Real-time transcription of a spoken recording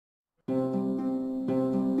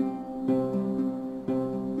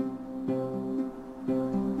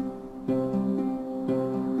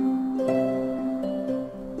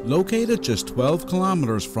Located just 12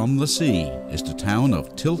 kilometers from the sea is the town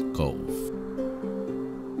of Cove.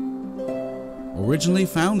 Originally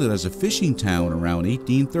founded as a fishing town around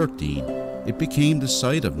 1813, it became the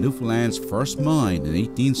site of Newfoundland's first mine in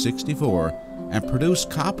 1864 and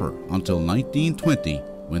produced copper until 1920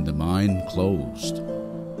 when the mine closed.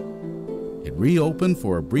 It reopened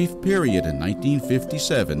for a brief period in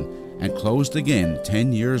 1957 and closed again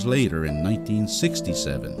 10 years later in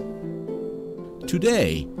 1967.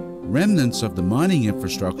 Today, remnants of the mining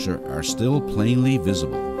infrastructure are still plainly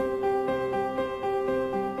visible.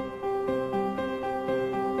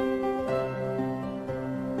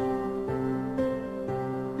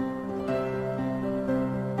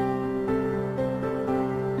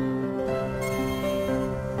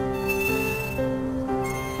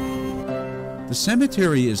 The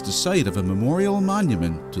cemetery is the site of a memorial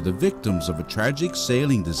monument to the victims of a tragic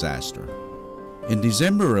sailing disaster. In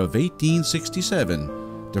December of 1867,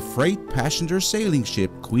 the freight passenger sailing ship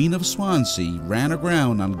Queen of Swansea ran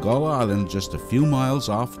aground on Gull Island just a few miles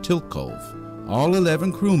off Cove. All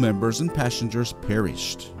 11 crew members and passengers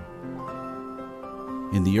perished.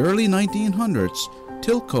 In the early 1900s,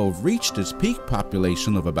 Cove reached its peak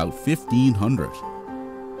population of about 1,500.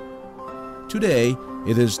 Today,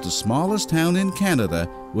 it is the smallest town in Canada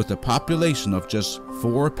with a population of just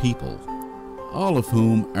 4 people, all of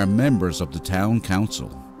whom are members of the town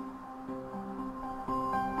council.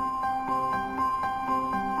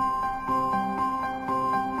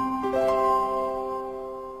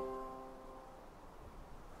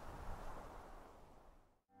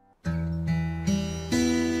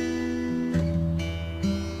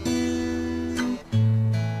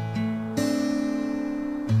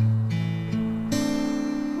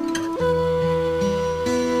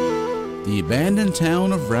 The abandoned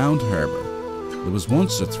town of Harbour. It was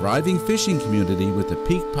once a thriving fishing community with a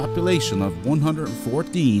peak population of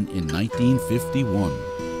 114 in 1951.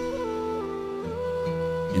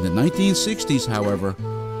 In the 1960s, however,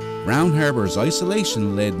 Harbour's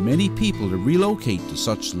isolation led many people to relocate to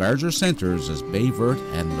such larger centres as Bayvert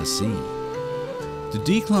and Lassie. The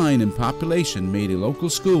decline in population made a local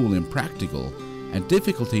school impractical, and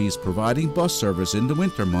difficulties providing bus service in the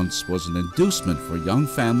winter months was an inducement for young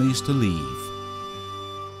families to leave.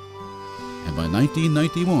 And by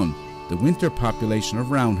 1991, the winter population of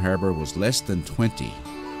Harbour was less than 20.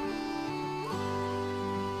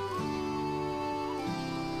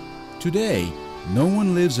 Today, no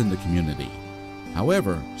one lives in the community.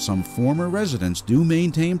 However, some former residents do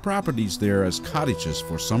maintain properties there as cottages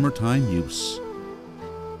for summertime use.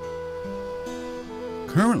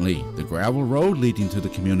 Currently, the gravel road leading to the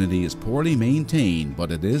community is poorly maintained,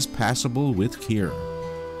 but it is passable with care.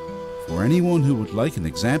 For anyone who would like an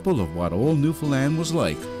example of what old Newfoundland was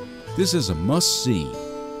like, this is a must-see.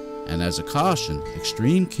 And as a caution,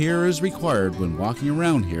 extreme care is required when walking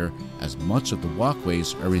around here, as much of the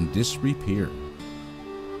walkways are in disrepair.